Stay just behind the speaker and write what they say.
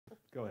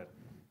Go ahead.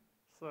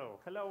 So,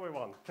 hello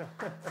everyone.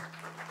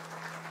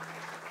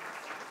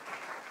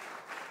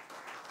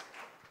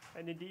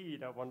 And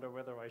indeed, I wonder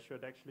whether I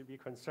should actually be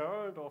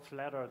concerned or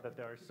flattered that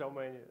there are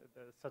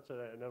such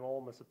an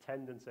enormous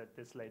attendance at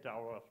this late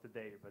hour of the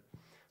day.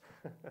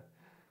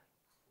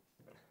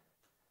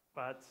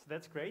 But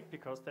that's great,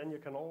 because then you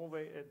can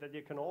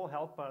all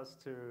help us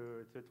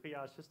to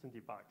triage system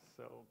debugs.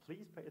 So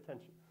please pay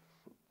attention.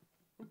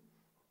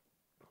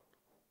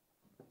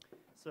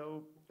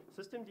 So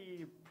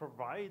systemd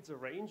provides a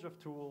range of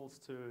tools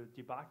to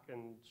debug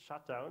and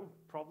shut down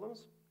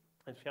problems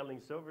and failing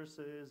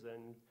services,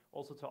 and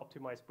also to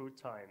optimize boot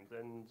times.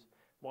 And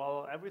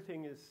while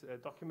everything is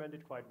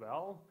documented quite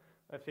well,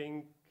 I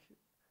think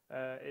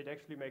it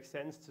actually makes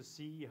sense to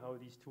see how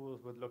these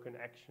tools would look in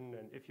action,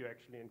 and if you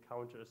actually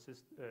encounter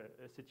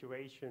a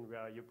situation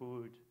where your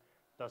boot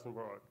doesn't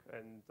work.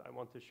 And I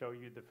want to show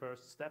you the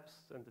first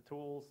steps and the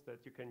tools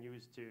that you can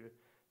use to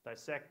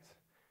dissect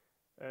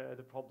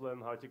the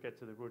problem, how to get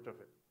to the root of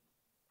it.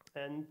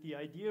 And the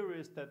idea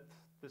is that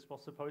this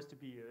was supposed to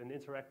be an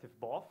interactive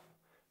BOF.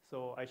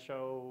 So I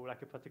show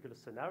like a particular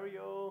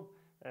scenario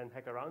and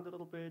hack around a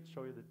little bit,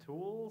 show you the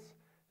tools,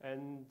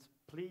 and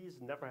please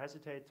never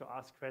hesitate to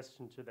ask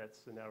questions to that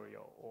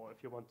scenario. Or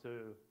if you want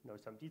to know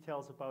some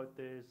details about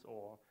this,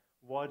 or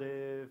what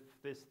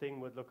if this thing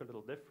would look a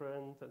little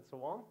different, and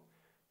so on.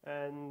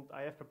 And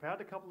I have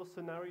prepared a couple of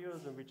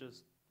scenarios, and we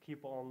just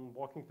keep on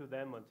walking through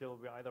them until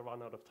we either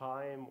run out of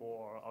time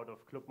or out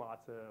of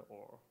Clubmate,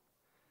 or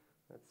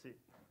let's see.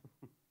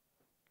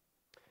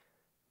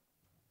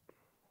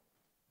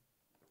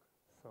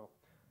 So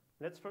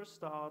let's first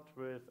start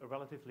with a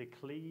relatively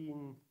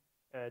clean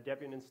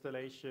Debian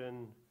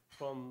installation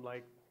from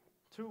like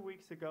 2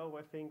 weeks ago,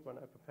 I think, when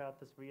I prepared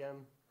this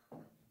VM.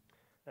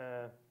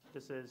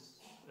 This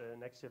is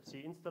an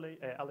XFC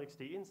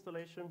LXD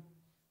installation.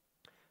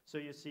 So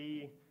you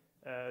see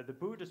the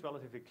boot is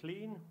relatively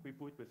clean. We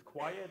boot with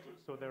quiet,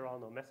 so there are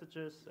no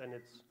messages, and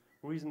it's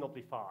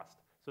reasonably fast.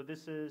 So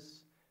this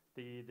is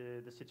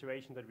the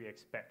situation that we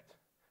expect.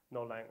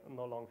 No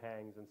long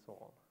hangs and so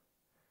on.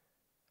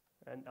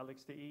 And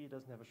LXDE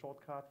doesn't have a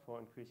shortcut for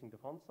increasing the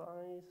font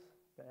size.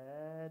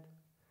 Bad.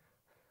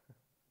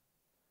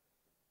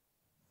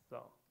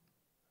 So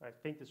I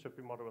think this should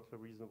be moderately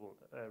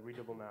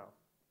readable now.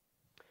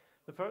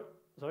 The first,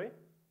 sorry?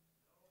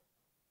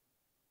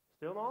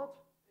 Still not?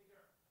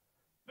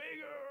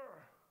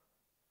 Bigger!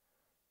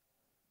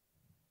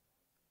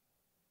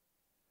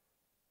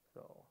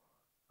 So,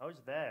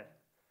 how's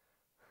that?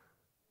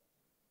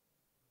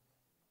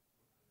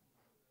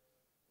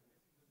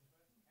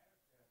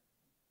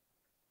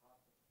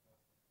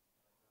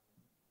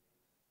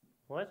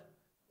 What?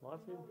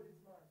 Martin?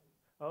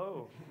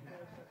 Oh.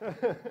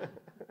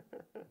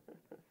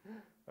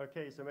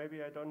 Okay, so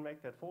maybe I don't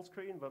make that full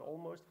screen, but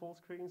almost full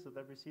screen, so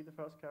that we see the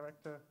first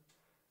character.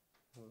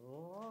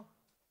 Oh.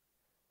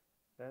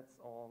 That's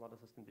all not a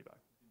system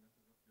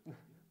debug.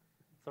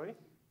 Sorry?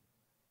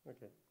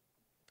 Okay.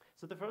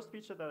 So the first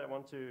feature that I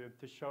want to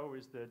show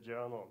is the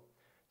journal.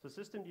 So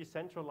systemd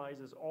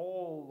centralizes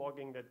all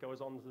logging that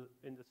goes on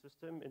in the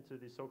system into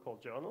the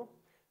so-called journal.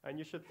 And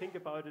you should think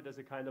about it as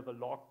a kind of a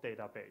log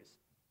database.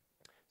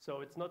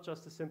 So it's not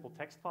just a simple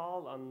text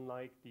file,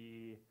 unlike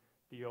the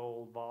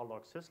old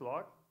varlog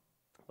syslog,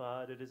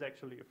 but it is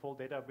actually a full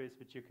database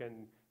which you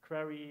can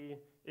query,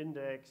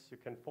 index, you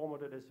can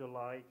format it as you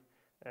like,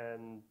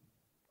 and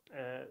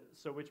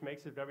so which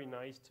makes it very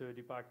nice to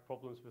debug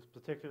problems with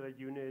particular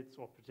units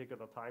or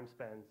particular time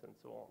spans and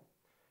so on.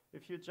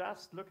 If you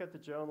just look at the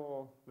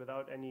journal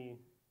without any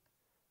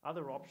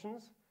other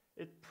options,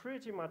 it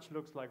pretty much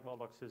looks like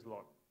varlog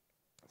syslog.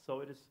 So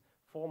it is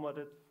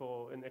formatted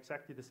in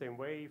exactly the same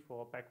way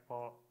for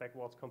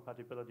backwards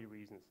compatibility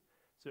reasons.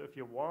 So if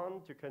you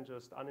want, you can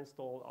just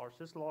uninstall our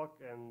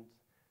syslog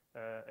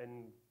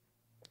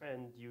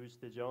and use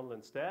the journal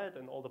instead,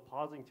 and all the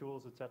parsing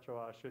tools,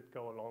 etc., should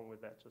go along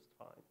with that just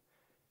fine.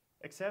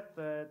 Except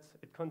that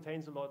it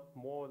contains a lot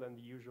more than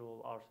the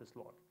usual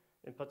rsyslog.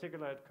 In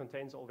particular, it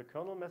contains all the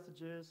kernel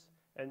messages,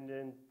 and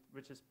then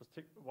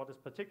what is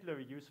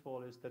particularly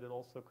useful is that it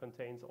also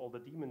contains all the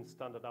daemons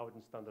standard out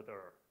and standard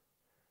error.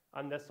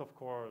 Unless, of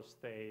course,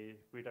 they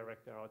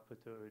redirect their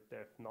output to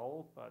def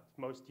null, but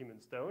most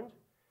daemons don't.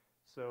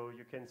 So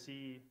you can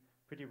see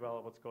pretty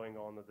well what's going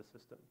on in the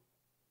system.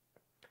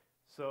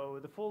 So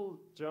the full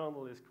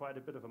journal is quite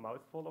a bit of a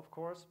mouthful, of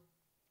course.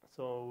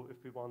 So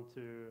if we want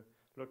to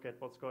look at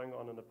what's going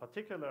on in a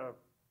particular,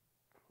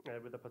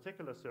 with a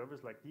particular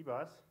service like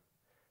dbus,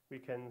 we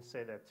can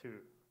say that too.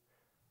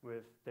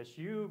 With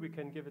 -u, we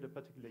can give it a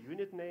particular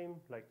unit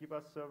name, like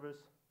dbus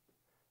service.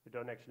 You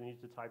don't actually need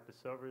to type the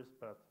service,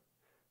 but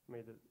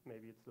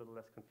maybe it's a little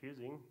less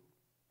confusing.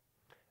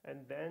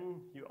 And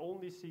then you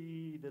only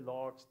see the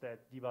logs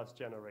that dbus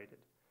generated.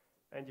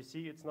 And you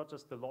see it's not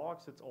just the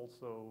logs, it's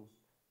also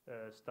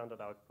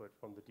standard output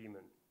from the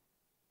daemon,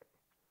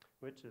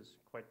 which is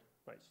quite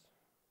nice.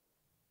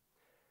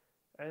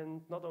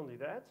 And not only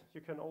that,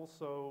 you can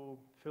also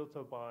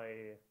filter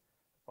by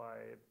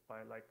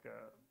like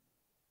a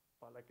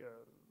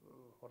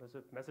what is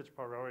it, message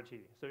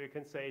priority. So you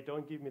can say,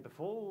 don't give me the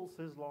full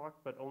syslog,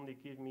 but only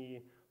give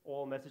me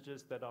all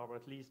messages that are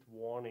at least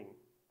warning.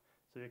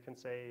 So you can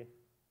say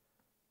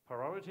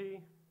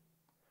priority,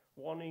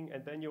 warning,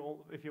 and then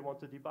if you want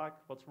to debug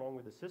what's wrong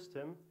with the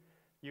system,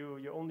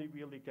 you only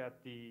really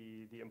get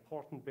the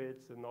important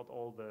bits and not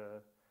all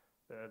the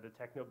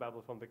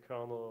technobabble from the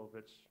kernel,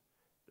 which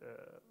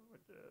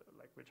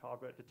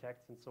hardware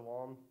detects and so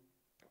on.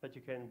 But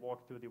you can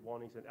walk through the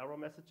warnings and error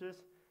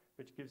messages,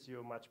 which gives you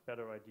a much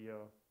better idea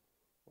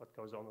what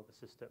goes on with the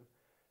system.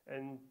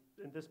 And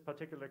in this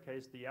particular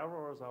case, the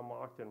errors are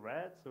marked in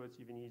red, so it's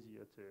even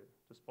easier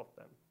to spot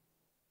them.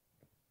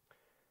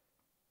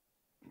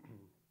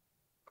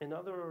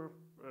 Another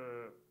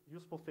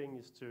useful thing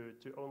is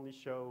to only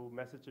show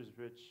messages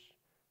which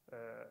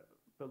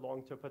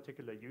belong to a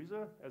particular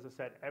user. As I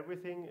said,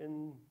 everything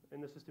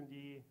in the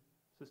systemd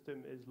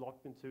system is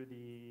logged into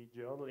the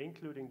journal,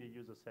 including the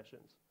user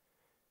sessions.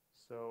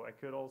 So I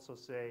could also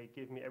say,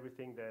 give me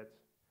everything that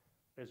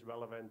is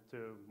relevant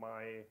to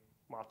my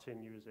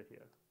Martin user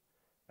here.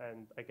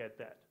 And I get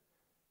that.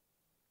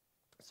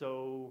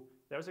 So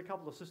there's a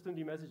couple of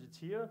systemd messages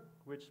here,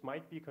 which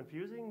might be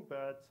confusing,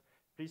 but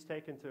please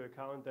take into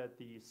account that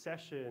the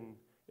session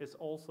is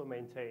also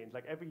maintained.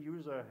 Like every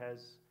user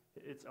has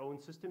its own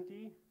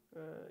systemd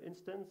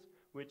instance,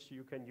 which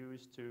you can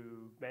use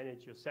to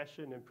manage your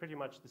session in pretty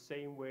much the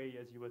same way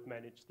as you would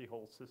manage the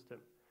whole system.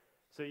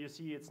 So you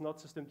see it's not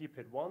systemd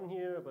pit 1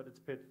 here, but it's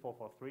pit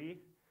 443.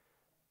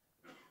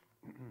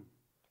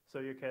 So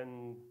you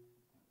can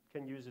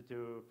use it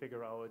to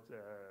figure out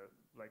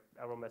like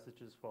error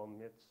messages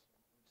from its,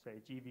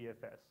 say,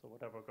 GVFS or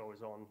whatever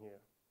goes on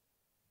here.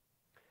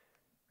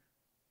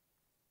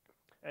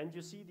 And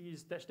you see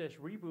these --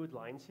 reboot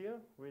lines here,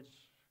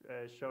 which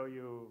show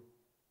you,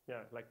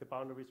 like the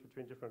boundaries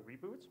between different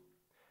reboots.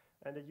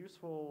 And a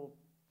useful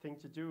thing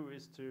to do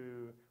is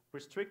to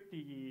restrict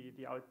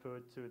the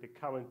output to the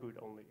current boot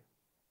only.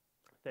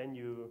 Then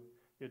you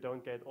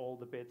don't get all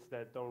the bits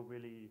that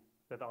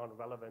aren't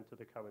relevant to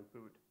the current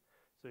boot.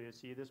 So you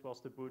see this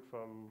was the boot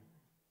from...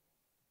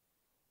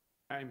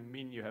 I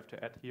mean, you have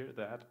to add here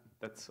that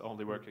that's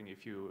only working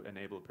if you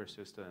enable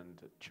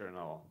persistent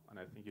journal, and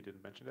I think you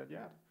didn't mention that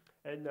yet.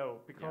 No,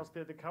 because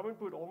the current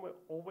boot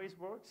always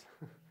works.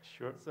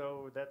 Sure.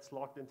 So that's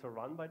logged into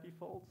run by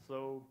default.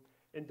 So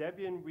in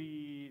Debian,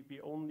 we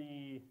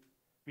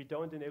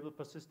don't enable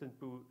persistent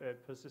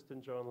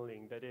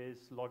journaling. That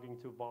is logging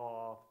to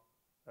var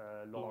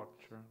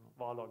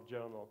log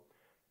journal,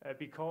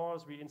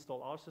 because we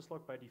install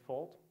rsyslog by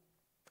default,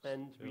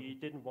 and we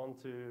didn't want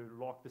to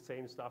log the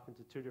same stuff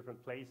into 2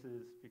 different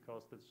places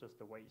because that's just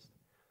a waste.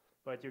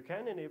 But you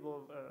can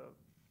enable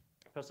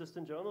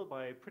persistent journal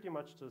by pretty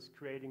much just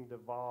creating the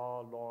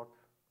var log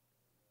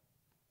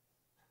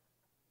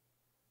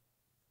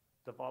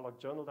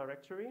journal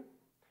directory,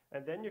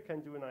 and then you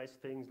can do nice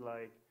things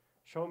like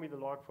show me the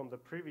log from the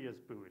previous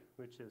boot,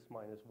 which is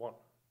 -1,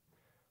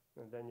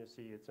 and then you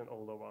see it's an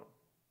older one.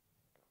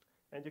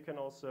 And you can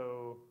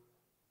also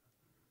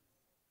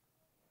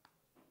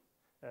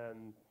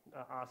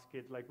ask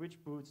it, like,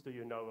 which boots do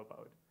you know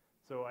about?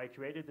 So I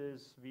created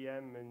this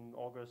VM in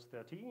August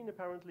 13,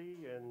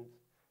 apparently, and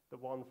the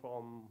one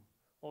from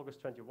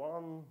August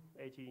 21,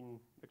 18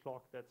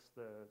 o'clock, that's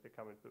the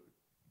current boot.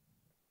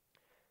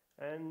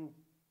 And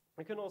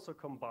you can also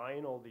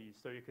combine all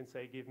these. So you can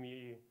say, give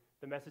me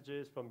the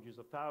messages from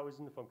user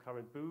 1000, from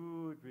current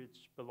boot,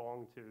 which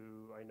belong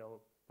to, I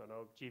don't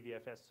know,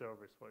 GVFS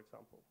servers, for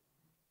example.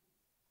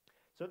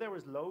 So there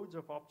is loads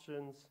of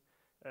options.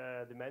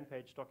 The man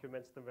page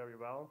documents them very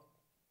well.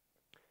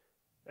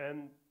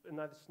 And a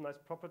nice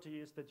property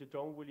is that you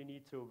don't really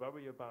need to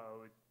worry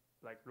about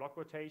like block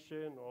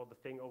rotation or the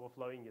thing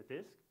overflowing your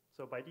disk.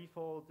 So by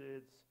default,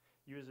 it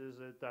uses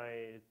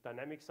a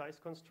dynamic size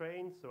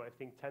constraint. So I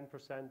think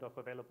 10% of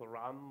available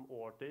RAM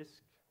or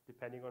disk,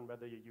 depending on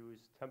whether you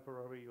use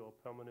temporary or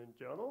permanent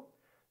journal.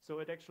 So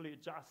it actually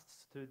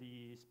adjusts to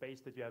the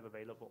space that you have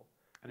available.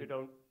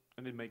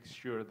 And it makes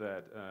sure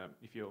that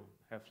if you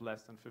have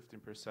less than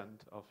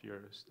 15% of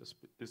your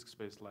disk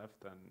space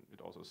left, then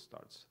it also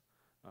starts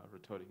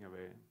returning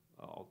away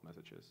old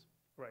messages.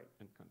 Right.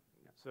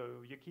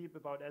 So you keep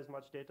about as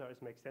much data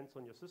as makes sense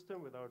on your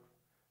system without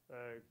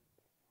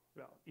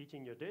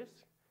eating your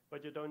disk,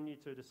 but you don't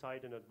need to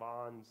decide in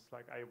advance,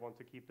 like I want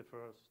to keep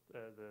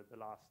the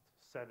last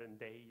 7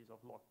 days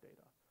of log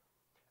data.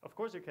 Of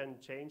course, you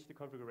can change the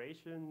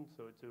configuration,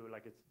 so to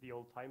like it's the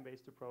old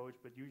time-based approach,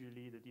 but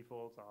usually the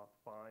defaults are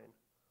fine.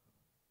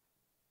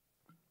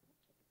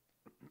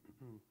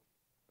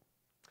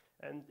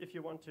 And if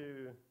you want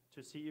to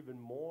see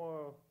even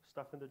more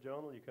stuff in the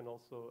journal, you can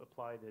also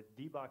apply the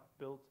debug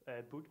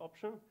boot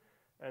option,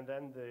 and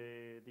then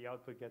the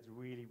output gets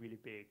really, really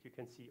big. You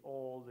can see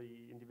all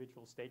the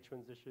individual state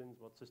transitions,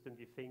 what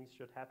systemd things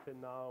should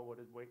happen now,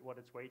 what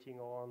it's waiting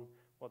on,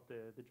 what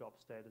the job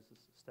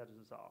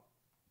statuses are.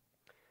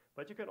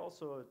 But you can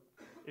also,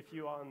 if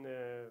you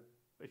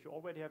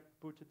already have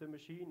booted the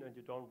machine and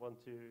you don't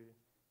want to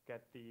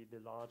get the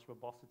large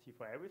verbosity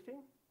for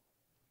everything,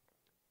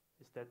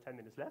 is there 10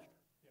 minutes left?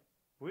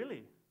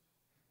 Really?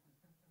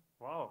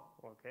 Wow,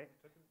 okay.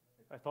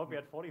 I thought we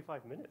had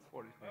 45 minutes.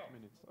 45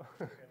 minutes.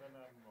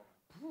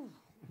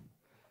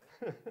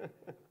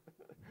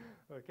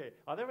 Okay,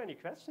 are there any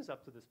questions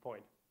up to this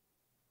point?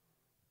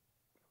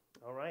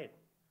 All right.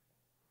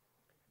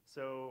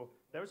 So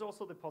there's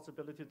also the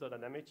possibility to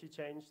dynamically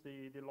change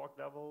the log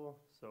level.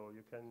 So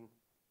you can,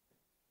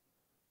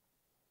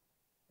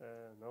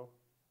 no?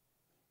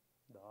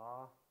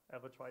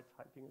 Ever tried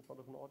typing in front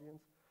of an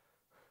audience?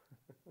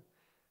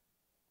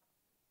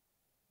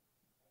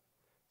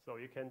 So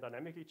you can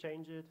dynamically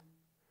change it.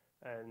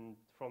 And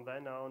from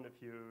then on,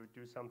 if you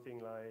do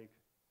something like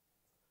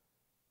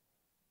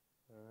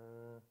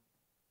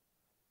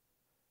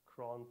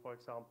cron, for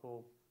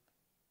example,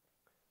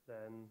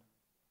 then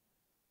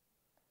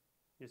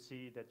you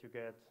see that you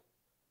get,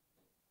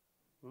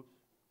 oops,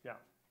 yeah.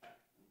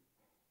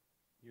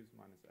 Use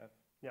 -F.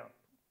 Yeah.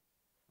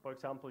 For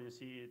example, you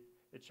see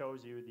it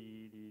shows you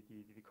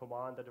the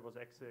command that it was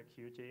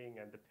executing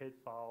and the PID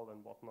file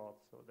and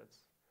whatnot. So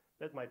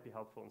that might be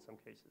helpful in some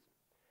cases.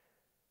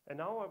 And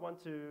now I want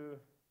to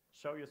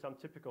show you some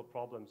typical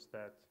problems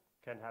that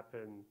can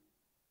happen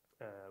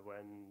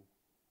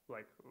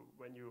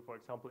when you, for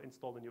example,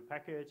 install a new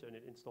package and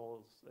it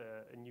installs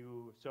a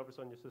new service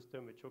on your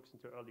system which hooks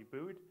into early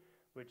boot,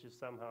 which is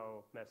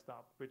somehow messed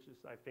up, which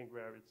is, I think,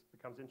 where it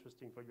becomes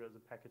interesting for you as a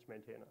package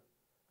maintainer.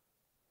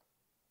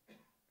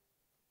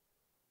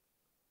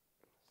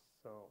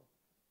 So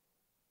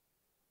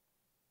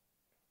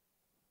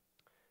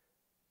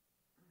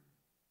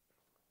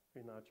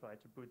we now try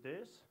to boot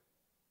this.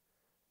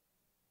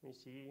 We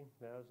see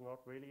there's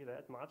not really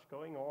that much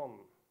going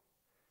on.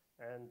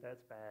 And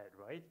that's bad,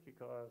 right?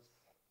 Because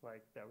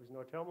like there is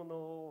no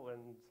terminal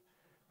and,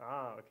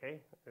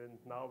 okay. And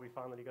now we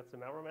finally got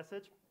some error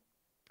message.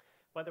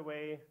 By the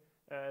way,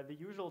 the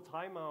usual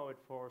timeout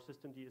for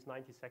systemd is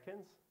 90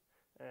 seconds,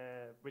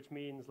 which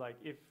means like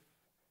if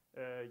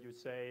you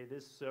say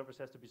this service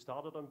has to be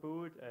started on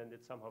boot and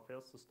it somehow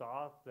fails to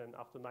start, then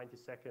after 90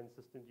 seconds,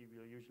 systemd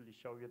will usually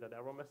show you that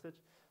error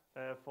message.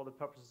 For the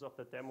purposes of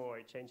the demo,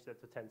 I changed that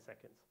to 10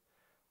 seconds.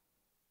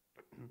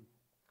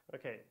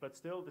 Okay, but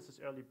still, this is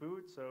early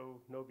boot,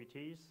 so no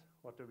VTs.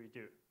 What do we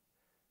do?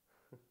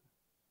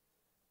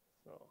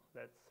 So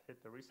let's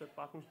hit the reset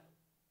button.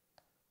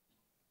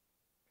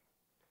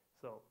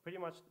 So pretty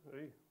much,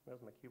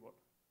 where's my keyboard?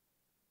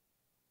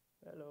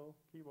 Hello,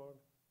 keyboard.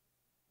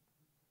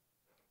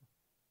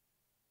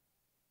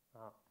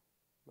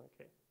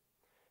 Okay.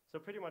 So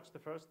pretty much the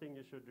first thing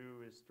you should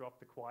do is drop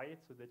the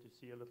quiet so that you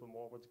see a little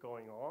more what's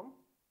going on.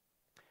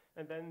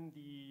 And then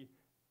the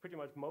pretty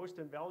much most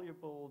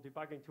invaluable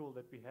debugging tool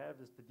that we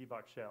have is the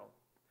debug shell,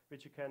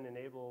 which you can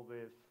enable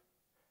with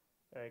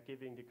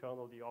giving the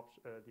kernel the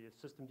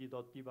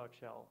systemd.debug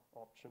shell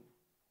option.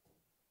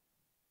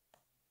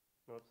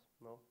 Oops,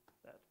 no,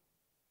 that.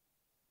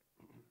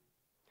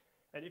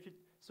 And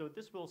so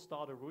this will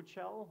start a root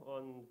shell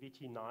on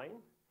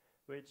VT9,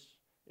 which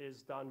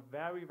is done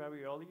very,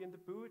 very early in the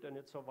boot, and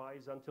it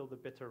survives until the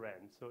bitter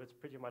end. So it's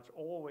pretty much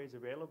always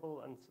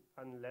available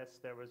unless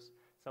there is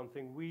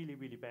something really,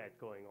 really bad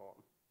going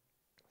on.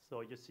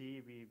 So you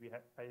see,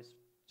 I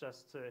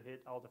just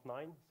hit out of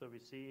 9, so we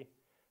see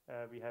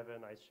we have a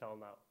nice shell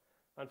now.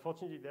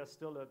 Unfortunately, there's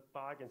still a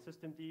bug in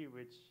systemd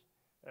which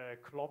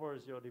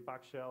clobbers your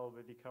debug shell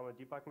with the current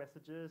debug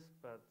messages,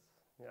 but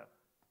yeah,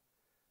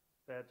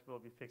 that will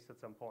be fixed at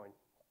some point.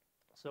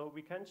 So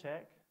we can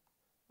check.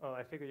 Oh,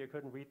 I figure you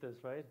couldn't read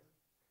this, right?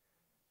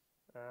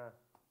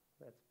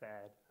 That's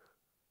bad.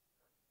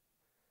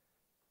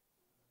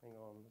 Hang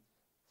on,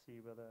 let's see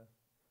whether,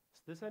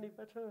 is this any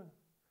better?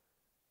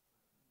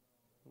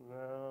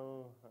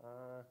 No,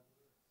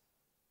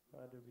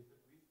 how do we?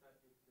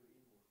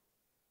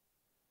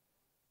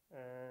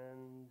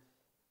 And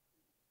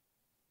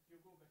if you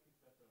go back, it's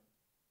better.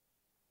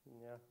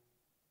 Yeah.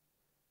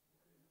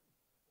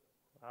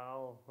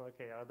 Oh,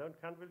 okay. I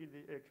can't really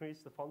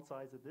increase the font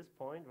size at this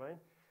point, right?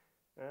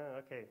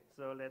 Okay.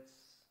 So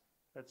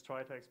let's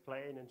try to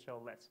explain and show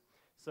less.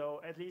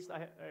 So at least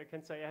I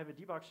can say I have a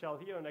debug shell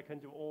here, and I can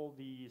do all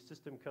the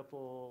systemctl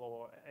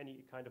or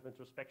any kind of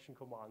introspection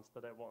commands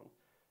that I want.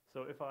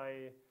 So if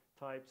I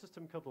type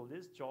systemctl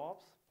list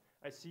jobs,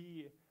 I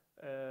see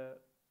a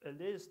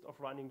list of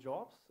running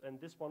jobs, and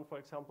this one, for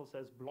example,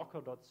 says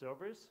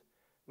blocker.service,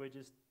 which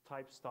is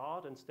type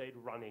start and state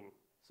running.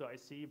 So I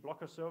see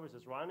blocker service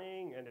is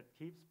running, and it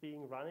keeps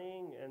being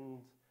running,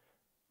 and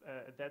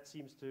that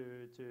seems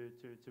to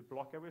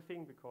block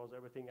everything because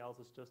everything else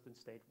is just in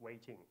state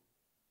waiting.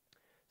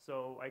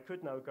 So I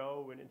could now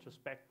go and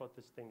introspect what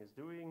this thing is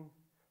doing.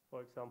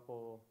 For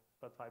example,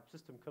 if I type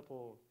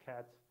systemctl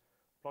cat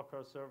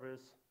blocker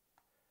service,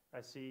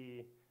 I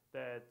see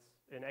that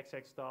in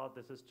xxstart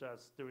this is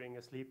just doing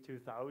a sleep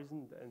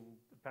 2000 and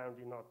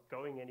apparently not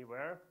going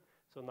anywhere.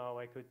 So now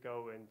I could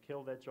go and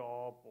kill that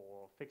job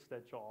or fix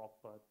that job.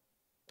 But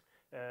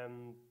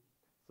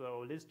so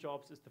list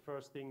jobs is the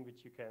first thing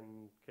which you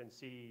can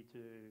see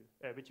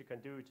which you can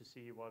do to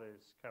see what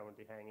is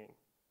currently hanging.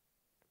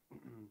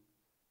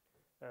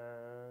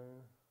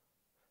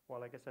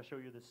 Well, I guess I show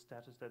you the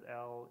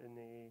status.l in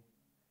the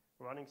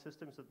running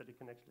system so that you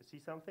can actually see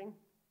something.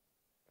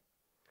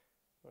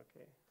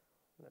 Okay,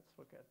 let's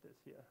look at this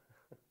here.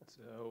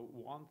 So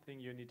one thing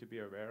you need to be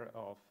aware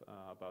of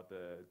about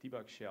the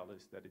debug shell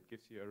is that it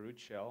gives you a root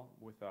shell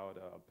without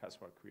a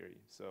password query.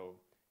 So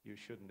you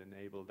shouldn't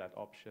enable that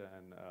option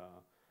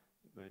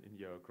in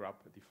your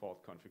grub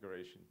default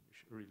configuration.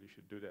 You really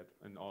should do that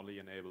and only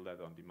enable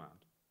that on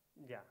demand.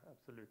 Yeah,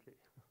 absolutely.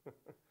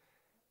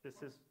 This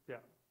is, yeah,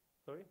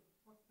 sorry?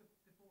 What's the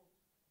default?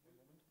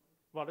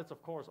 Well, it's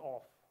of course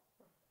off.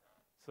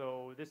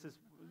 So this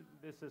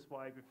is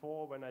why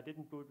before, when I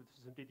didn't boot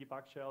with the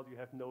debug shell, you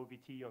have no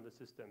VT on the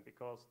system,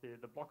 because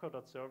the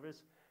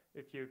blocker.service,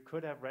 if you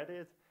could have read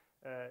it,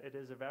 it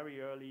is a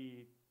very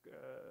early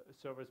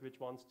service which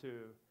wants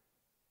to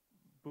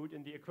boot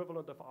in the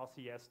equivalent of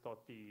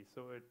RCS.d.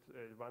 So it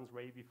runs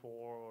way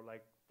before,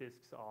 like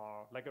disks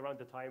are, like around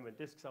the time when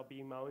disks are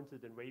being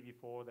mounted, and way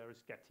before there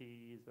is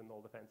GETTs and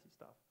all the fancy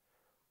stuff.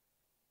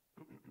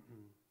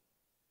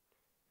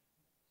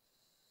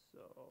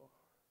 So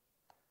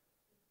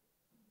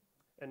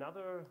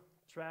another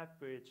trap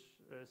which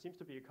seems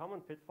to be a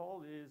common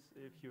pitfall is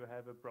if you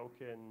have a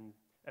broken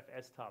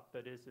fstab.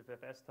 That is, if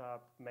fstab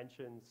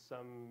mentions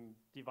some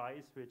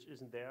device which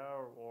isn't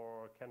there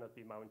or cannot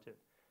be mounted.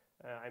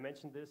 I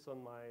mentioned this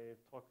on my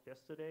talk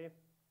yesterday.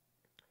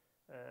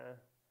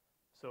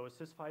 So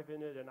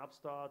sys5init and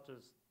upstart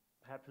just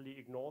happily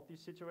ignored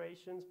these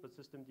situations, but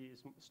systemd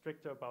is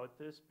stricter about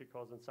this,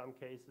 because in some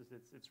cases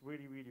it's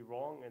really, really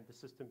wrong, and the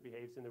system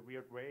behaves in a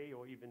weird way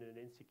or even in an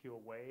insecure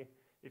way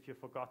if you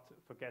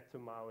forget to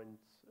mount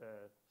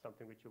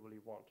something which you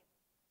really want.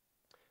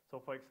 So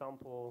for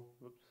example,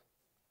 whoops,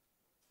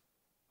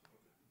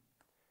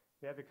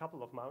 we have a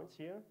couple of mounts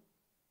here.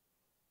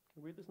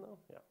 Can you read this now?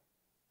 Yeah.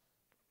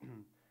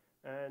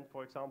 And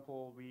for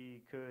example,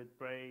 we could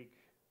break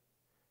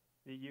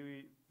the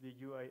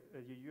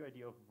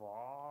UID of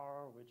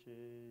var, which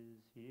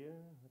is here.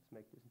 Let's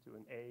make this into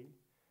an A.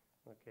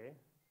 Okay.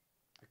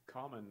 A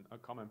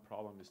common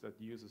problem is that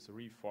users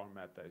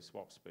reformat their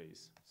swap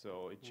space,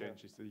 so it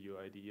changes the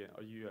UID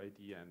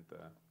and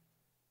that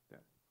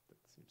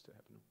seems to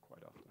happen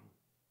quite often.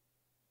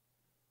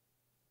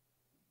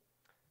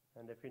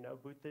 And if we now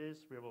boot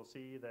this, we will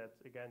see that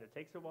again it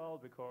takes a while,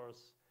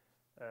 because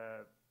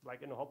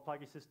like in a hot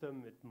pluggy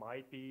system, it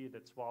might be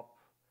that swap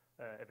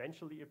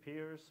eventually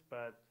appears,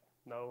 but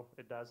no,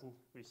 it doesn't.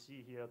 We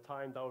see here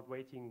timed out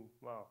waiting.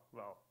 Well,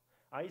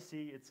 I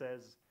see it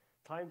says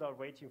timed out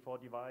waiting for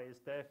device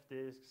dev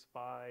disks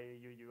by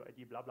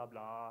UUID blah blah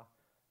blah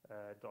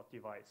dot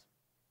device.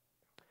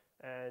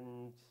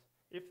 And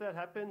if that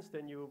happens,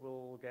 then you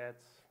will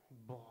get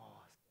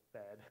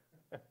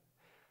bad.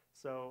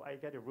 So I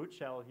get a root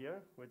shell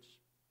here, which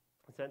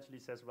essentially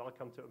says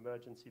welcome to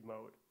emergency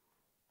mode.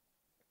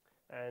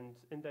 And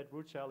in that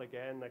root shell,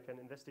 again, I can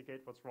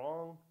investigate what's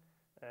wrong.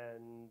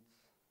 And,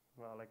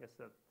 well, I guess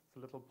that's a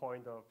little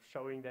point of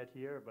showing that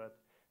here,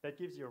 but that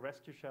gives you a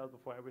rescue shell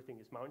before everything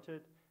is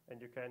mounted.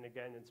 And you can,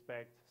 again,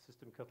 inspect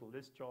systemctl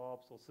list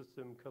jobs or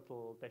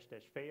systemctl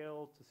 --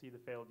 failed to see the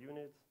failed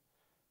unit.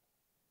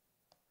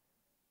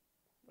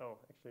 Oh,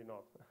 actually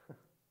not.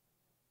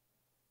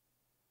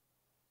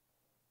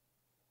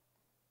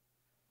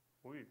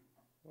 Ooh,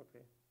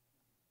 okay.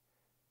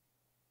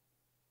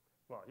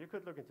 Well, you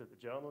could look into the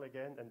journal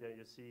again, and then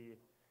you see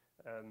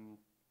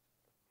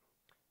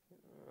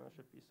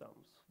should be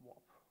some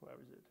swap. Where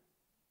is it?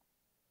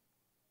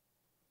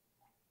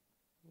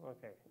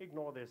 Okay,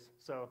 ignore this.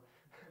 So,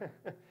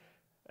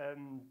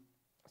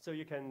 so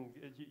you can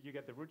you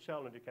get the root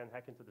shell, and you can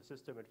hack into the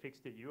system and fix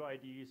the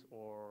UIDs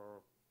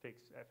or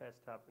fix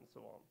fstab and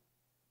so on.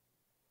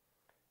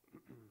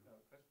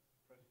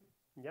 Question?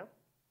 Yeah,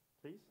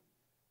 please.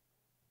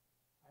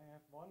 I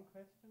have one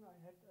question. I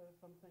had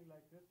something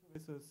like this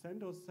with a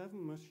CentOS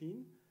 7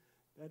 machine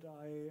that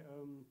I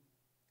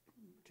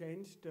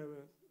changed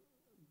the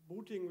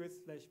booting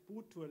with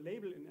 /boot to a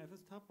label in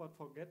fstab, but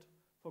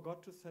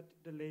forgot to set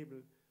the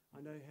label.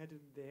 And I had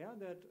it there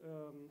that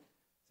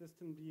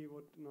systemd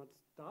would not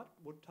start,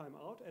 would time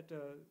out at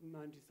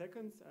 90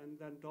 seconds and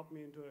then drop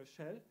me into a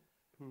shell.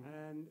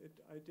 And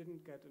I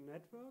didn't get a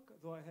network,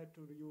 so I had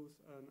to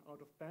use an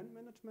out-of-band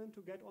management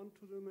to get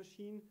onto the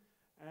machine.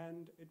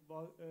 And it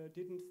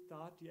didn't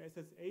start the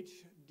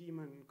SSH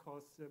daemon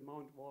because the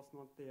mount was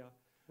not there.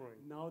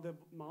 Right. Now the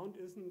mount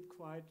isn't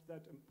quite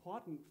that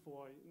important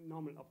for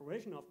normal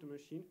operation of the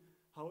machine.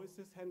 How is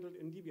this handled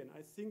in Debian?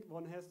 I think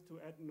one has to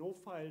add no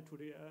fail to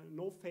the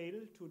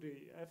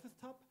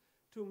fstab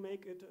to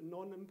make it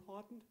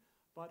non-important.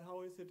 But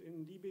how is it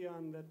in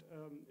Debian that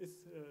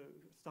is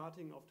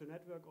starting of the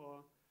network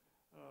or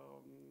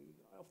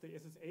of the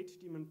SSH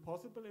daemon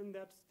possible in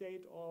that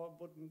state, or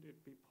wouldn't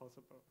it be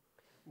possible?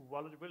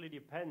 Well, it really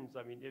depends.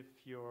 I mean,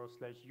 if you're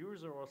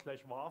 /user or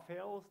 /var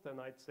fails, then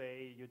I'd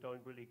say you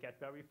don't really get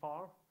very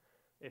far.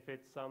 If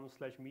it's some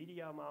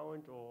 /media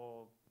mount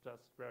or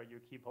just where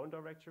you keep home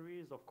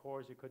directories, of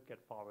course you could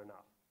get far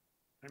enough.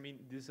 I mean,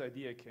 this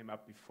idea came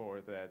up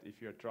before that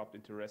if you're dropped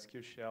into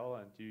rescue shell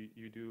and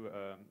you do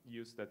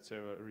use that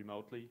server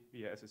remotely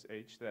via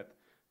SSH, that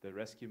the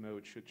rescue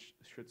mode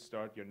should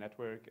start your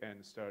network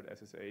and start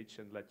SSH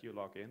and let you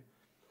log in.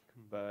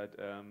 But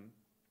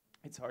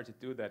it's hard to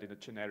do that in a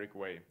generic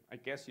way. I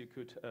guess you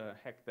could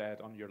hack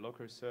that on your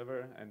local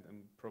server and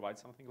provide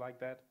something like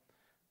that.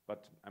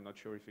 But I'm not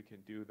sure if you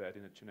can do that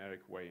in a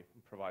generic way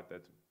and provide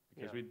that,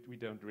 because we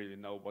don't really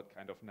know what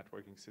kind of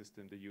networking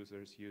system the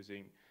user is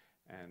using,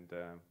 and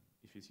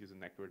if he's using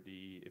network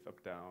D, if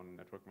up down,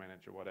 network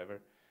manager, whatever.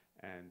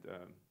 And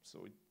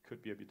so it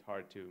could be a bit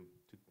hard to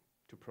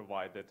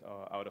provide that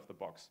out of the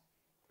box.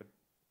 But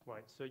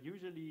right, so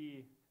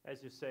usually,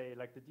 as you say,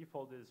 like the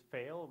default is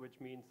fail, which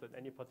means that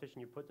any partition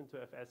you put into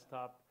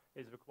FSTab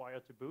is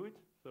required to boot.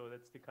 So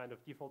that's the kind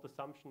of default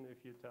assumption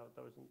if you don't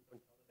tell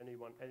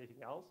anyone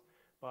anything else.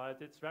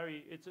 But it's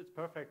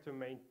perfect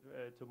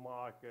to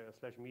mark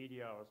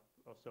 /media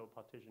or so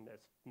partition as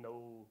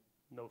no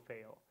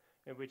fail.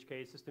 In which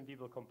case, systemd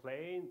will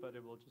complain, but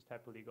it will just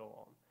happily go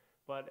on.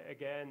 But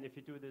again, if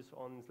you do this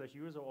on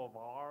 /user or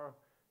var,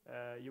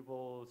 you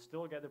will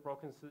still get a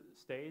broken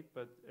state,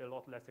 but a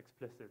lot less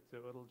explicit. So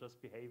it'll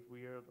just behave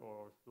weird,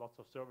 or lots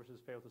of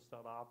services fail to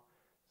start up.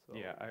 So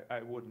yeah,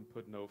 I wouldn't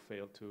put no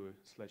fail to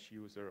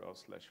 /user or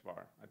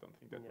 /var. I don't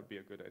think that would be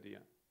a good idea.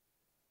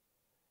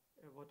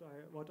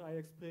 What I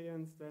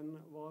experienced then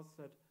was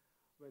that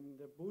when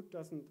the boot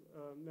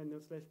when the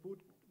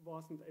 /boot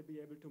wasn't be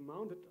able to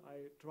mount it,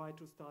 I tried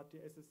to start the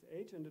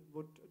SSH and it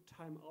would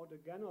time out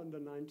again on the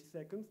 90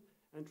 seconds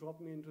and drop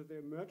me into the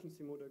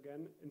emergency mode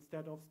again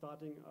instead of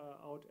starting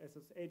out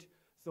SSH.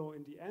 So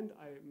in the end,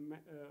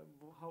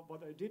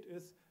 what I did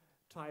is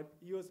type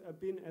user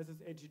bin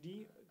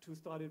sshd to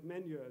start it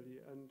manually,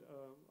 and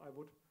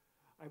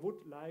I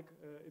would like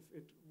if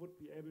it would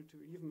be able to,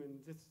 even in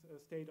this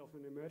state of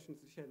an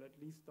emergency shell, at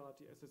least start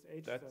the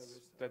SSH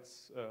service.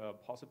 That's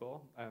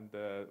possible, and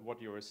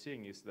what you are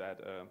seeing is that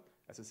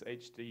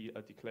SSH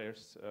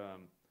declares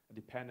a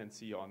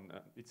dependency on,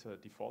 it's a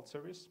default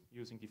service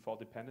using default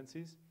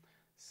dependencies.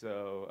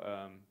 So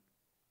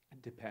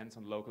it depends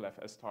on local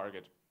FS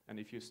target. And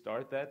if you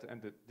start that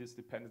and this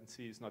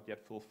dependency is not yet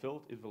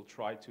fulfilled, it will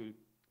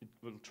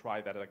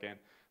try that again.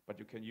 But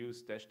you can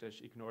use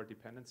 -- ignore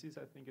dependencies,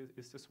 I think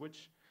is the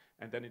switch.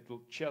 And then it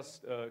will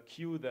just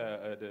queue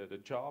the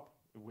job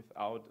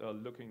without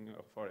looking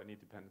for any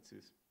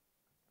dependencies.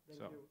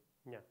 Thank you.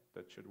 Yeah,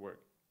 that should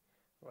work.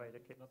 Right,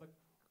 okay. Another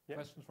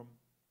question from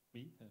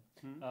me.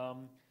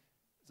 Hmm.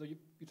 So you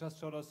just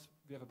showed us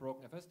we have a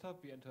broken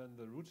FSTab, we enter in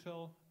the root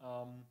shell.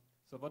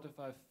 So what if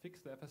I fix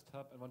the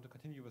FSTab and want to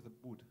continue with the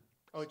boot?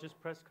 Oh, just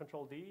press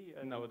Control D?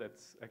 And no,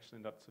 that's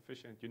actually not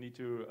sufficient. You need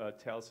to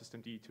tell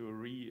systemd to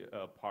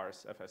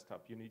re-parse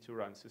FSTab. You need to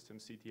run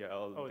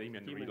systemctl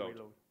daemon reload.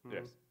 Mm-hmm.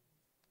 Yes.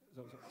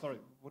 So, sorry,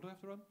 what do I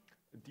have to run?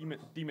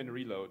 Daemon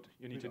reload.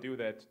 You need to do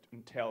that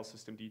and tell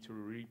systemd to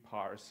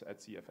re-parse at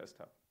the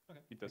FSTab.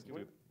 Okay. It doesn't do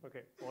it.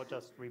 Okay, or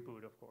just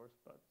reboot, of course,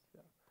 but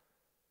yeah.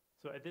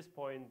 So at this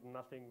point,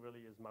 nothing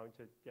really is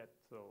mounted yet,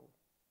 so,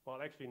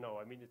 well, actually, no.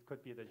 I mean, it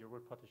could be that your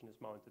root partition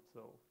is mounted,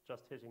 so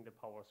just hitting the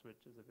power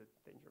switch is a bit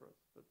dangerous.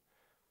 But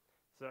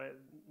so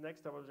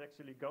next, I was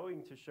actually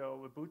going to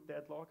show a boot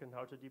deadlock and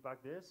how to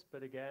debug this,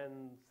 but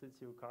again,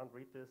 since you can't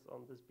read this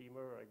on this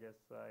beamer, I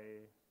guess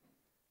I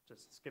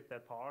just skip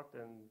that part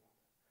and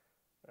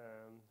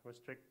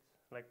restrict,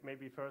 like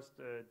maybe first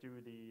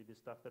do the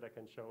stuff that I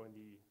can show in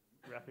the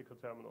graphical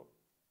terminal.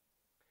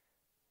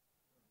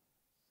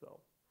 So,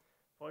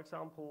 for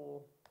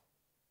example,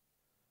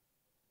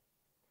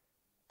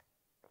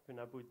 when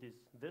I boot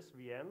this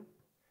VM,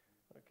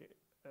 okay,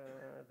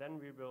 then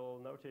we will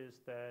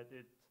notice that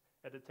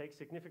it takes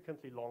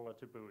significantly longer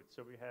to boot.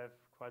 So we have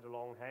quite a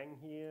long hang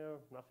here,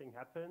 nothing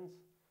happens.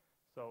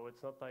 So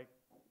it's not like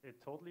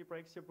it totally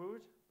breaks your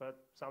boot,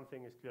 but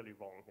something is clearly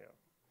wrong here.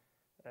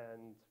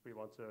 And we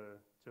want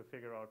to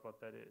figure out what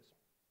that is.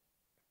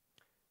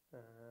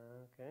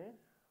 Okay,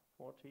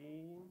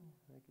 14,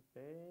 make it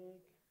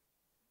big.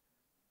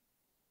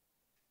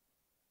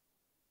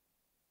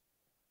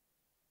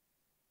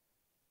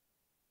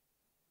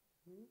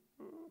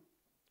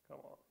 Come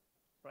on,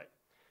 right.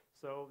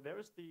 So there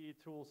is the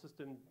tool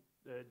system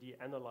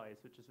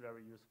deanalyze, which is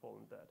very useful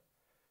in that.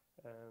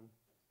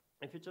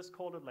 If you just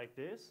call it like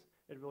this,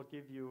 it will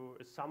give you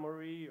a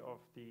summary of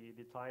the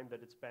time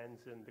that it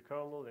spends in the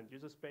kernel and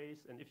user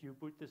space. And if you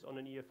boot this on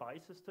an EFI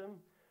system,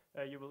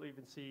 you will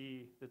even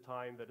see the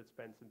time that it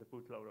spends in the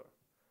bootloader.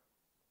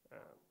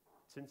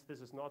 Since this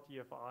is not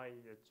EFI,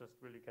 it just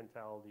really can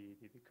tell the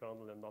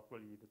kernel and not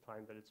really the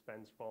time that it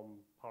spends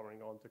from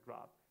powering on the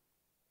grab.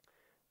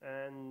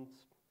 And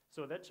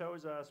so that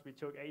shows us we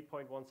took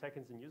 8.1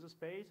 seconds in user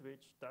space,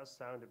 which does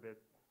sound a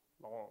bit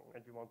long,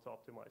 and we want to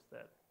optimize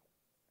that.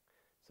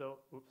 So,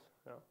 oops,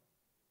 yeah.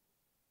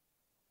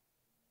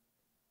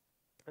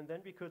 And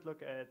then we could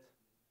look at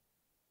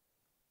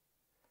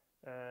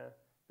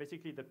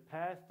basically the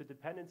path, the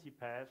dependency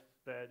path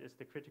that is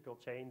the critical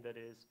chain. That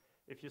is,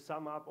 if you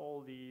sum up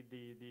all the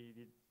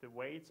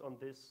weights on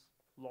this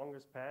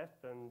longest path,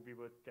 then we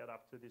would get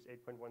up to this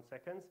 8.1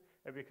 seconds,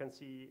 and we can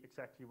see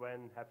exactly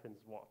when happens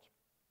what.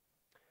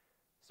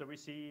 So we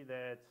see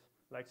that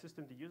like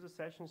system to user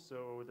sessions,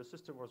 so the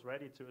system was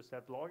ready to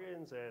accept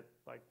logins at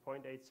like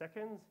 0.8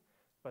 seconds,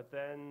 but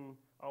then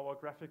our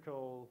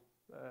graphical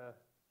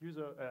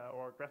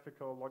or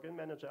graphical login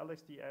manager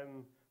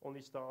LXDM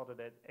only started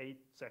at 8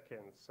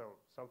 seconds, so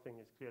something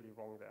is clearly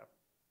wrong there.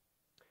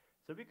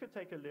 So we could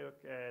take a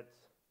look at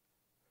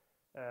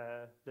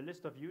the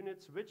list of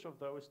units, which of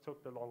those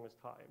took the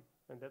longest time,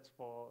 and that's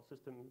for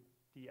system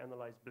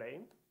de-analyze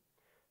blame.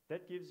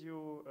 That gives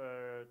you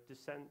a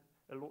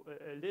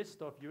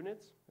list of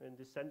units in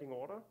descending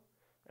order,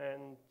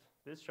 and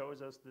this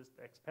shows us this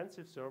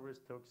expensive service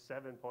took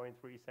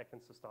 7.3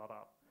 seconds to start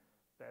up.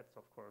 That's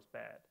of course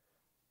bad.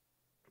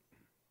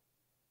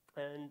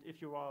 And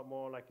if you are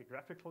more like a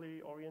graphically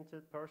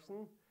oriented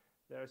person,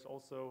 there's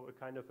also a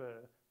kind of a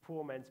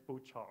poor man's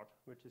boot chart,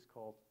 which is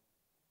called.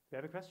 You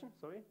have a question?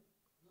 Sorry?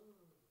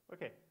 No.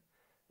 Okay.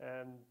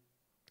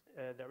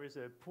 There is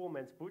a poor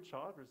man's boot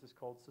chart, which is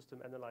called system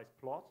analyze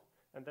plot,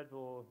 and that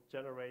will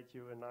generate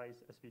you a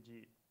nice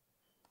SVG.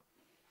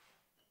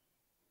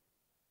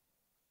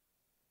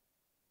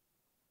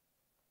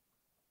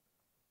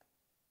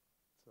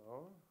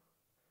 So,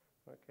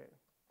 okay.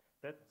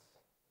 That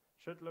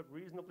should look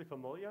reasonably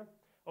familiar.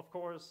 Of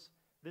course,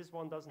 this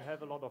one doesn't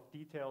have a lot of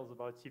details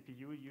about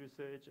CPU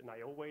usage and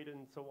I/O weight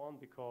and so on,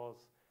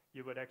 because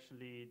you would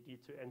actually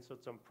need to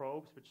insert some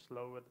probes, which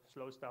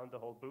slows down the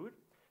whole boot.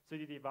 So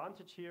the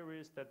advantage here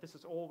is that this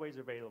is always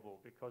available,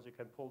 because you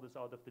can pull this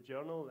out of the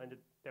journal, and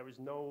there is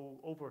no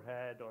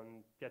overhead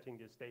on getting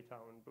this data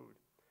on boot.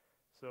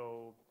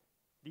 So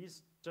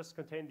these just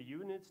contain the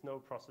units, no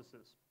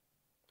processes.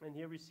 And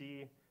here we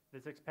see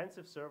this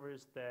expensive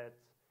service that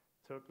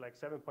took like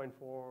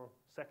 7.4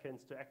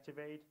 seconds to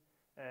activate,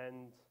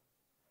 and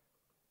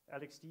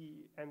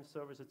LXDM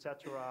service,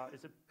 etc.,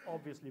 is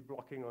obviously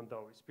blocking on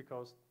those,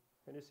 because,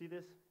 can you see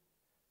this?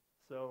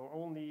 So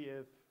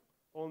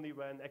only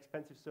when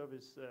expensive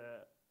service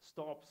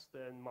stops,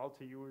 then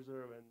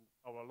multi-user and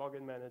our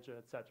login manager,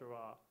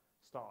 etc.,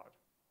 start.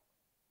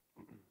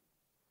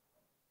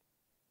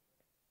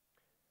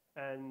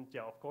 And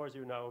yeah, of course,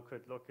 you now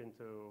could look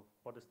into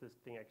what is this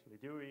thing actually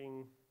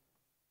doing.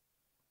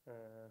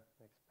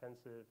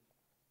 Expensive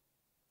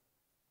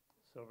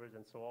servers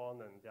and so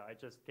on, and yeah, I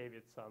just gave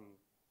it some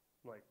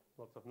like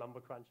lots of number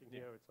crunching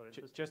here.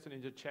 It's just an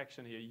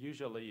interjection here.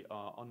 Usually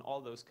on all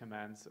those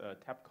commands,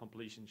 tab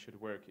completion should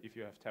work if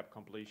you have tab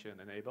completion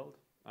enabled,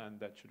 and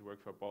that should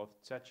work for both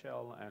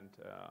ZShell and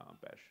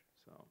Bash.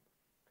 So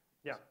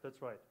yeah,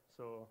 that's right.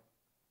 So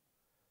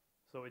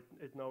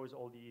it knows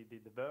all the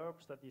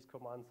verbs that these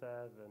commands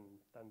have,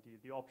 and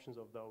the options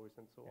of those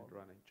and so on. And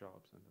running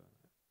jobs and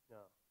yeah.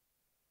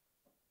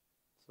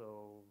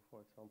 So,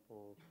 for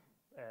example,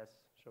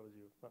 S shows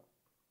you. Oh.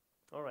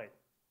 All right.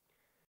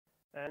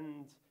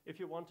 And if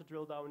you want to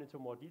drill down into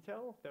more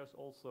detail, there's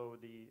also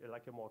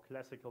like a more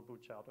classical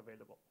boot chart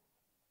available.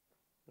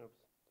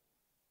 Oops.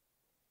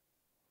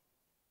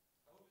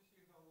 I want to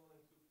see how long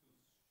it took to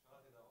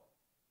shut it off.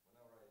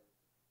 Whenever I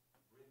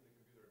bring the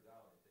computer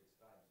down, it takes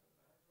time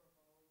sometimes.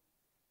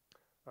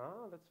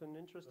 Ah, that's an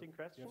interesting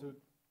question. You have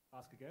to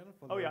ask again.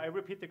 Oh yeah, I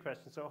repeat the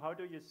question. So how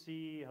do you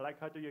see, like,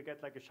 how do you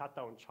get like a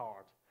shutdown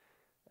chart?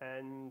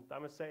 And I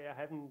must say I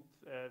haven't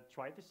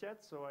tried this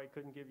yet, so I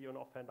couldn't give you an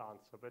offhand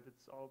answer, but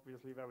it's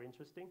obviously very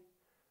interesting.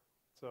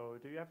 So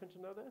do you happen to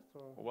know that?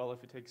 Or? Well,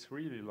 if it takes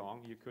really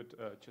long, you could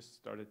just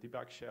start a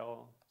debug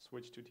shell,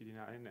 switch to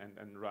TD9,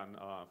 and run,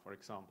 for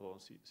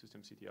example,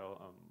 systemctl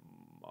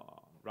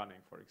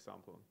running, for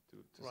example,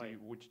 to see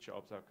which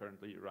jobs are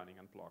currently running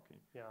and blocking.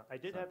 Yeah, I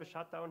did have a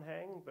shutdown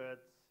hang,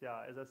 but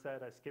yeah, as I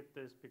said, I skipped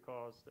this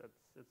because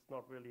it's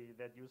not really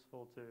that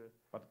useful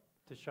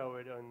to show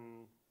it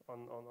on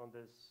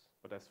this.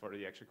 But as for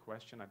the actual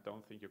question, I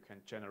don't think you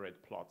can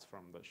generate plots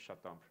from the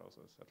shutdown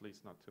process, at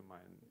least not to my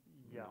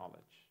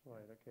knowledge.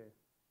 Right, okay.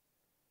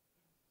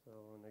 So,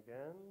 and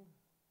again,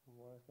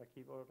 where's my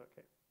keyboard?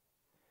 Okay.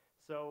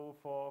 So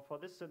for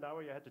this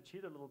scenario, you had to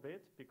cheat a little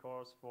bit,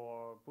 because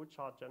for boot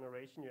chart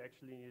generation, you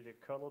actually need a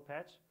kernel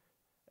patch.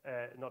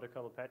 Not a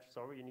kernel patch,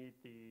 sorry, you need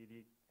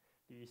the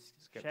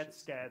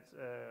scat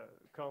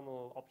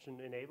kernel option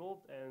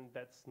enabled, and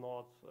that's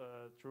not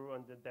true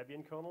on the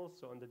Debian kernels.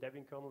 So on the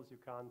Debian kernels, you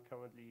can't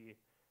currently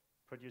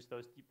produce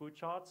those boot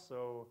charts.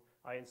 So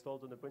I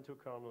installed an Ubuntu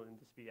kernel in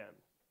this VM.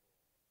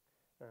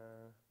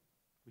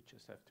 We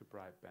just have to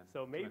bribe Ben.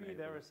 So maybe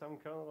there are some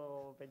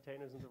kernel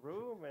maintainers in the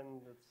room,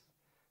 and it's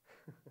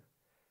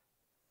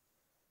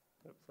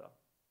oops.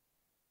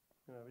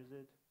 Where is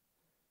it?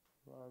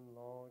 Run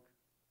log.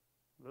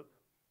 Whoop.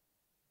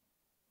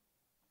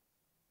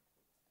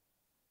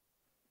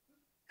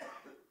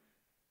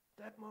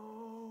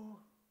 Demo.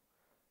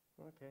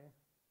 Okay.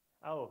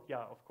 Oh,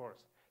 yeah, of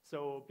course.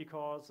 So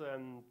because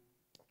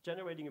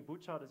generating a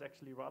boot chart is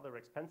actually rather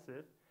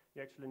expensive,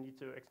 you actually need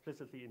to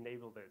explicitly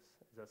enable this,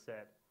 as I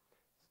said.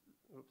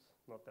 Oops,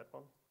 not that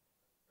one.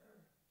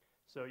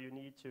 So you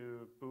need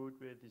to boot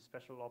with the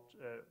special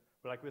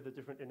like with a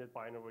different init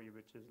binary,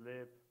 which is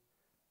lib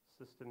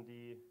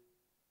systemd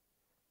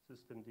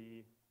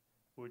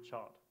boot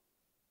chart.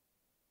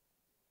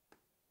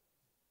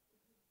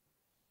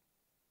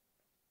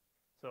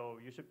 So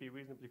you should be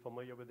reasonably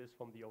familiar with this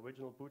from the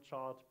original boot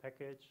chart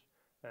package.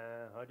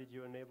 How did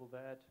you enable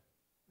that?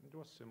 It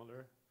was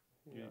similar.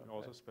 Yeah, You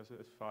also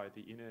specify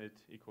the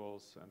init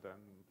equals and then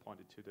point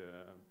it to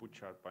the boot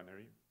chart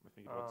binary. I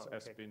think it was okay.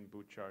 sbin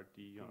boot chart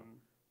d or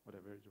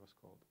whatever it was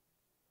called.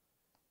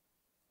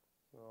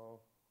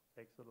 So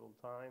takes a little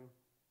time.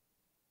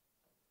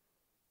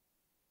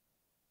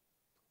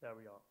 There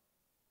we are.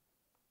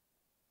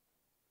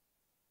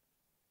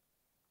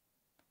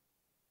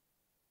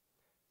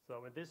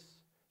 So this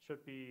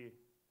should be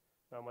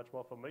much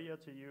more familiar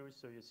to you.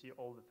 So you see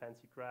all the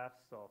fancy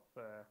graphs of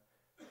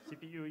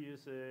CPU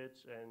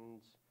usage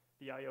and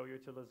the I/O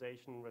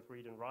utilization with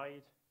read and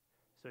write.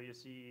 So you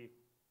see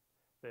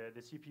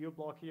the CPU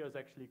block here is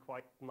actually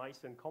quite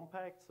nice and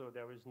compact, so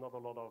there is not a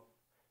lot of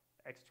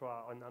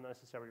extra and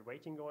unnecessary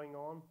waiting going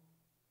on.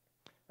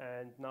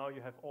 And now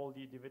you have all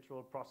the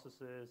individual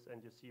processes,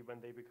 and you see when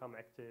they become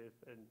active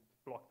and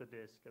block the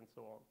disk and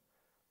so on.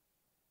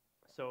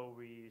 So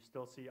we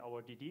still see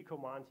our dd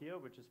command here,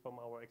 which is from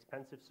our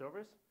expensive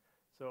service.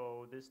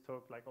 So this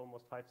took like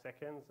almost 5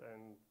 seconds,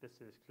 and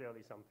this is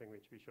clearly something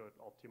which we should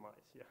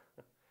optimize here.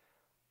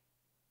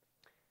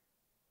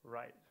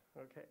 Right,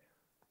 okay.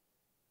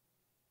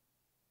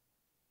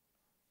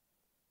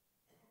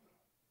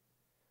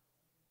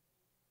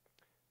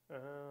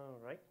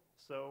 Right,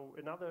 so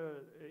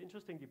another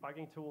interesting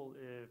debugging tool,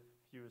 if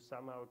you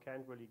somehow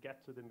can't really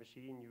get to the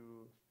machine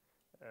you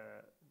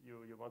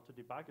want to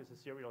debug, is a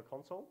serial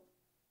console.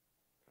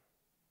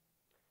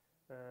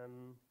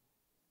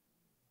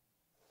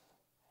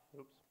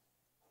 Oops.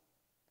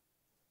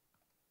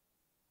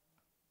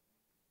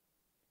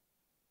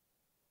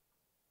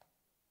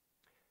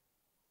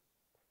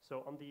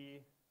 So on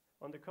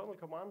the kernel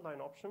command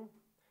line option,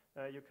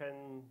 you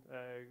can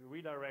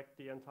redirect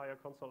the entire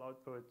console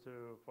output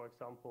to, for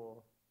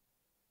example,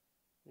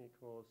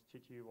 equals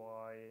tty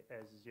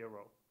as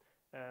 0.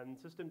 And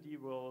systemd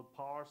will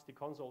parse the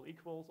console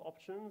equals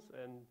options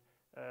and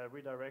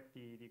redirect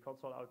the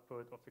console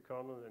output of the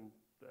kernel and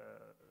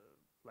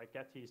like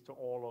get these to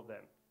all of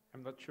them.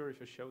 I'm not sure if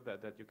you showed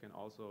that you can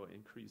also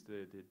increase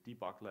the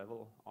debug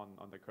level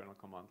on the kernel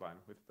command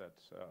line with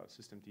that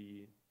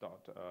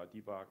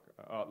systemd.debug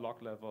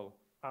log level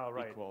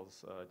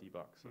equals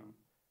debug. So.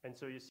 And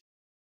so you see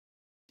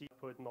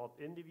output not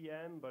in the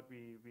VM, but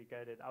we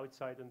get it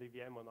outside in the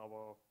VM on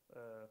our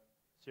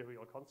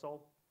serial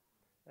console.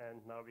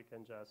 And now we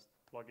can just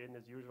log in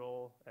as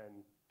usual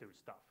and do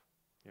stuff.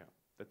 Yeah,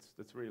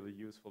 that's really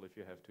useful if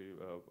you have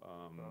to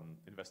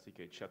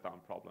investigate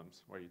shutdown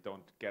problems where you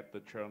don't get the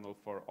journal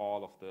for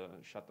all of the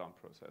shutdown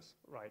process.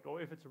 Right,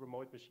 or if it's a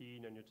remote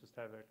machine and you just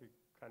have a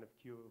kind of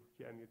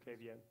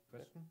QEMU-KVM.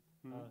 Question?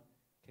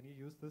 Can you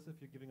use this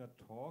if you're giving a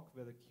talk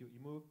where the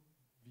QEMU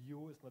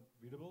view is not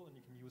readable and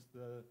you can use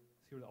the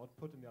serial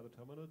output in the other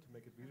terminal to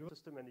make it readable? The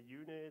system and the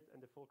unit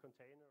and the full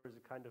container is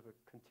a kind of a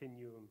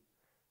continuum.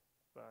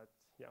 But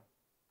yeah,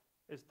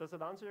 does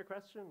it answer your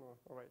question?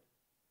 All right.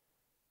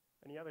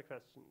 Any other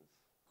questions?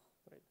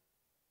 Right.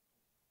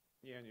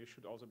 Yeah, and you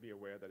should also be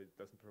aware that it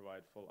doesn't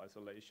provide full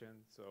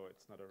isolation, so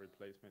it's not a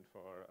replacement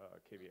for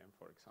KVM,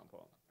 for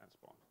example, and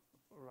spawn.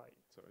 Right.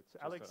 So it's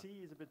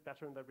LXC is a bit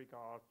better in that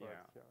regard. But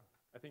yeah.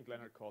 I think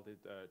Leonard called it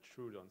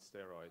Trude on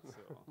steroids.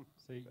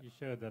 So you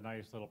showed the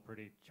nice little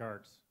pretty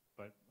charts,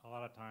 but a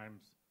lot of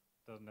times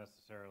doesn't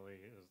necessarily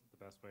is the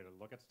best way to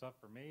look at stuff.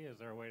 For me, is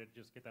there a way to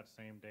just get that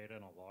same data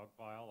in a log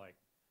file, like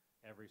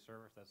every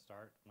service that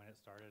when it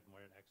started and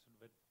when it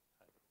exited?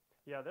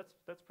 Yeah,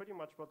 that's pretty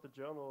much what the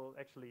journal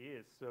actually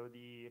is. So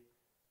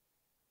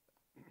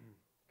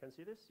can you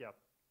see this? Yeah.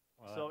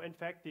 Well, so in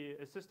fact, the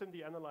systemd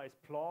analyze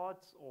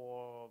plots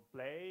or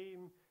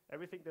blame.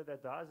 Everything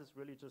that does is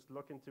really just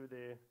look into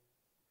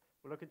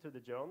the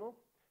journal,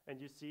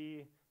 and you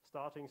see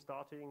starting,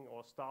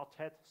 or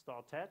started.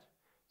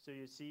 So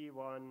you see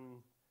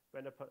when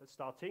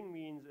starting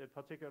means a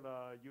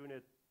particular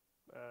unit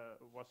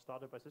was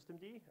started by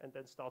systemd, and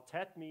then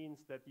started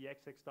means that the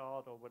exec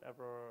start or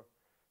whatever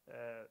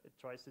it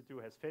tries to do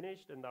has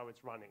finished, and now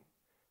it's running.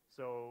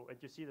 So,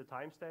 and you see the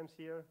timestamps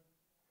here,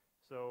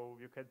 so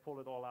you can pull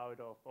it all out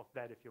of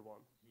that if you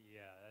want.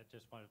 Yeah, I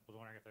just was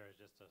wondering if there was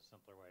just a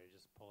simpler way to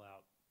just pull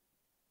out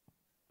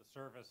the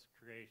service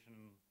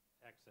creation,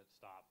 exit,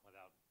 stop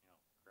without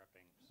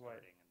grepping,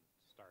 starting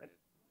and started,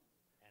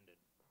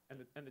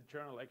 ended. And the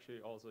journal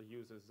actually also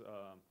uses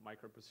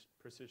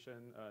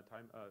microprecision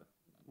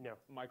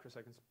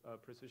microseconds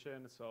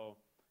precision. So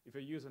if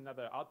you use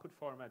another output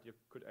format, you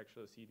could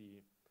actually see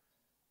the.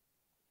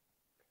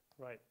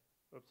 Right.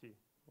 Oopsie.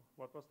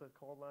 What was that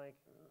called like?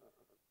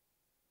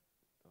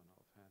 Don't know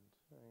offhand.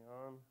 Hang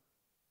on.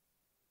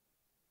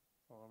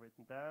 All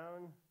written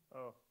down.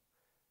 Oh,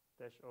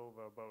 dash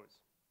over both.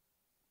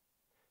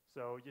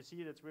 So you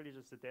see that's really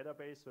just a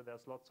database, so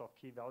there's lots of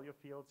key value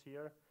fields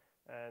here,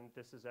 and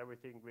this is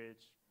everything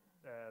which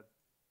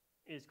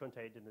is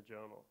contained in the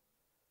journal.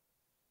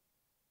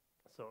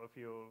 So if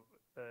you,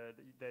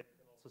 they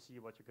can also see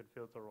what you could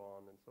filter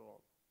on and so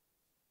on.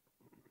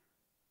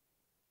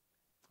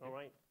 All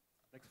right.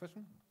 Next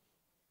question.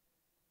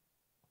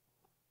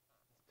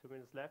 2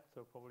 minutes left,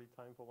 so probably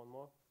time for one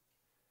more.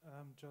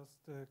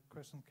 Just a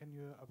question, can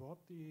you abort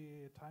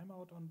the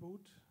timeout on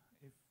boot?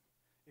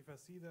 If I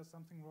see there's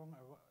something wrong,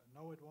 I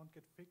know it won't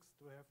get fixed,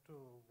 do I have to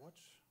watch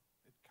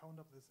it count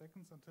up the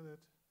seconds until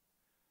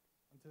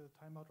the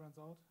timeout runs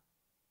out?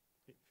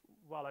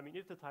 Well, I mean,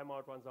 if the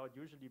timeout runs out,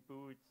 usually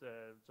boot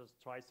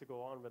just tries to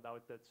go on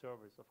without that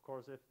service. Of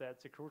course, if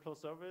that's a crucial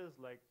service,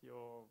 like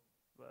your,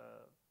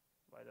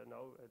 I don't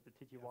know, the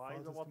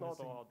TTYs or whatnot,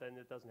 or then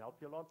it doesn't help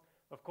you a lot.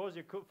 Of course,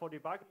 you could, for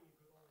debugging, you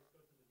could always go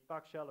to the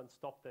debug shell and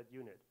stop that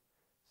unit.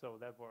 So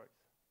that works.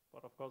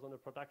 But of course, on a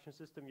production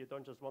system, you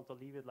don't just want to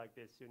leave it like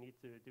this. You need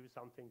to do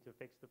something to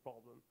fix the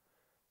problem.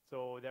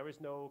 So there is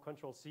no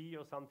Control-C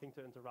or something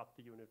to interrupt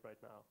the unit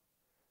right now.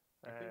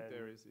 I think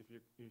there is, if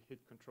you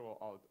hit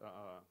Control-Alt,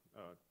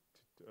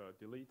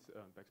 delete,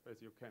 backspace,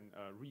 you can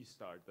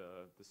restart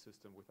the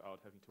system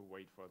without having to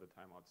wait for the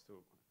timeouts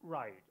to.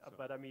 Right, So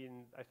but I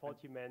mean, I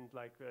thought you meant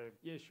like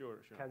yeah, sure.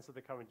 cancel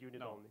the current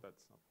unit No, only.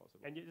 that's not possible.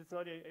 And it's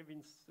not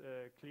even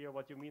clear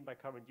what you mean by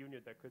current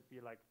unit. There could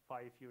be like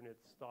 5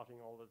 units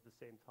starting all at the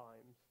same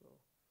time. So,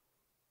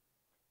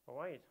 all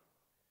right.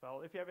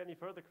 Well, if you have any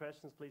further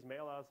questions, please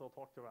mail us or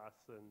talk to us.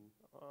 And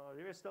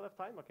do we still have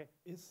time? Okay.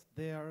 Is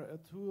there a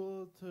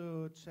tool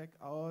to check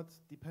out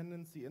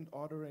dependency and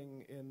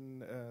ordering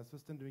in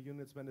system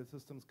units when the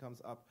systems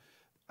comes up?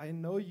 I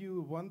know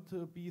you want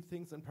to be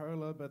things in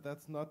parallel, but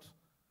that's not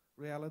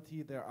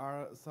reality. There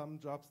are some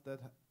jobs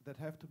that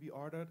have to be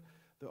ordered.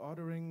 The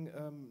ordering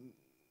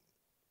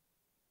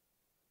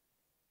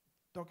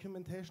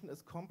documentation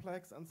is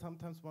complex, and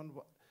sometimes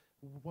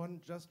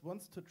one just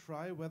wants to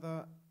try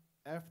whether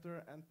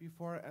after and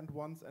before and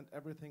once and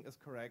everything is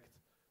correct.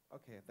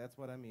 Okay, that's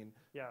what I mean.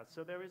 Yeah,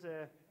 so there is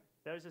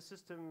a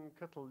system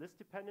called list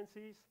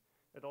dependencies.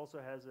 It also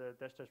has a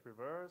 --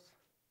 reverse.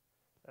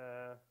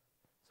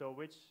 So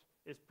which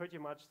is pretty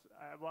much,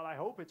 well, I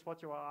hope it's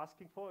what you are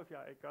asking for, if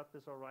I got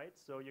this all right.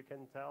 So you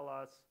can tell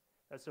us,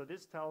 so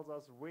this tells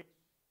us which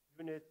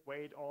unit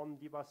wait on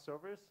debug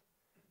service.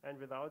 And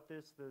without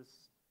this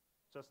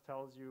just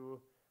tells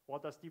you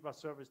what does debug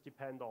service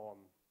depend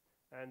on.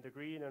 And the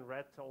green and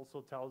red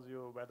also tells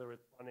you whether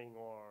it's running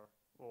or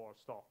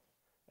stopped.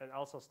 And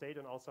also state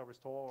and also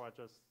restore are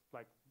just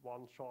like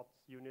one-shot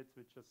units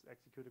which just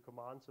execute a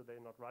command, so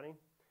they're not running.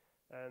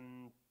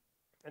 And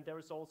there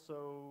is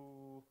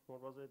also,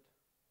 what was it?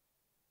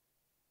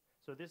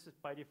 So this is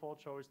by default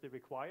shows the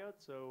required.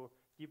 So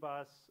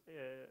debug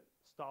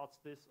starts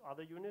this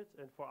other unit,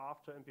 and for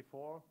after and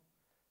before,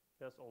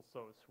 there's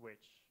also a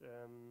switch.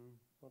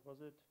 What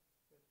was it?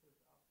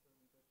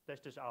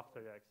 --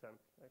 after, yeah,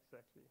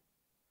 exactly.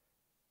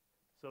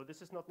 So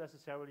this is not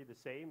necessarily the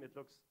same. It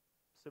looks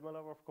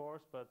similar, of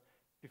course, but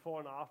before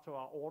and after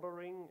are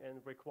ordering,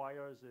 and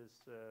requires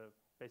is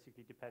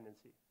basically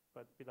dependency,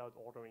 but without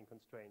ordering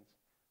constraints,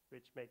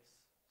 which makes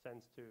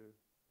sense to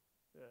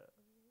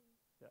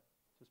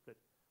split.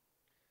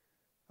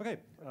 Okay,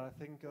 I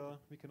think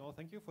we can all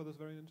thank you for this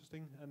very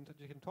interesting and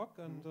educating talk,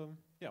 and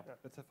yeah,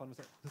 let's have fun with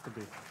that system.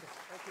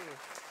 Thank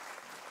you.